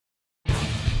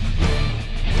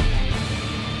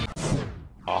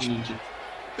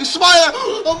Ismail!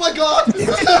 Oh my god!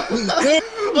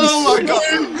 Oh my god!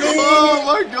 Oh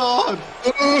my god!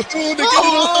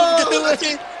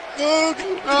 Get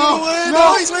away!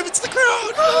 No, he's waving to the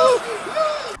crowd!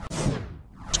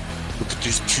 Look at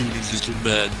these puny little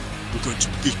men. We're going to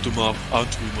beat them up,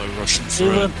 aren't we, my Russian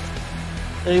friend?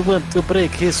 I want to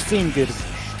break his fingers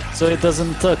so he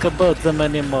doesn't talk about them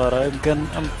anymore.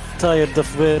 I'm tired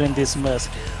of wearing this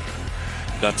mask.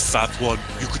 That fat one,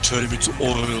 you could turn him into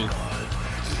oil.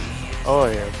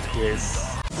 Oil,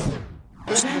 yes.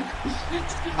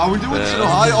 How we doing?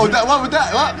 Oh, that what with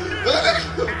that? What?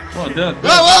 What that?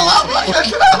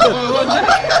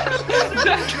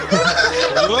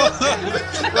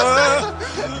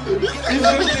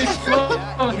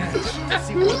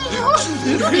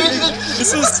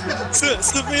 This is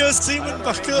Severe Seaman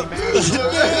back up.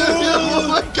 Oh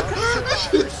my god!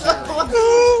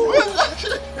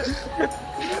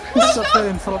 He's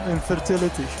suffering from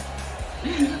infertility.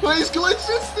 But he's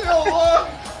glitching still!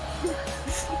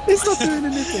 He's not doing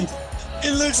anything.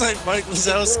 It looks like Mike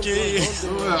Wazowski.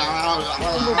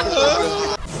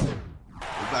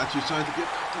 Battery's trying to get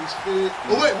back to his feet.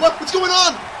 Oh wait, what? What's going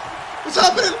on? What's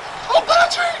happening? Oh,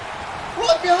 Battery!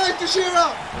 Right behind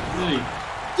Teixeira!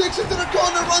 Takes it to the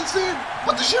corner, runs in!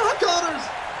 But Teixeira counters!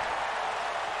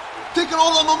 Taking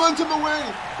all the momentum away!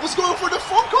 Was going for the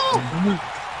Funko!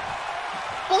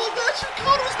 Oh, Battery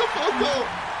counters the Funko!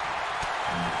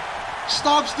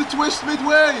 Stops the twist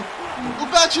midway!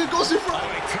 Battery goes in front!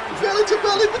 Belly to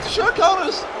belly, but Teixeira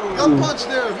counters! Got punched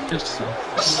there!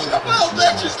 Well,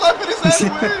 Battery slapping his head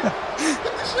away!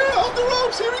 But Teixeira on the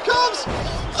ropes, here he comes!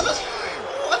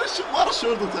 What a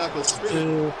shoulder tackle!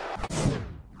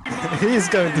 He's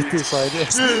going to decide,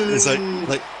 yes. It's like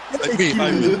me.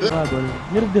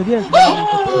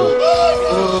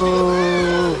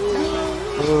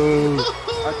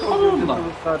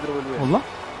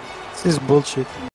 This is bullshit.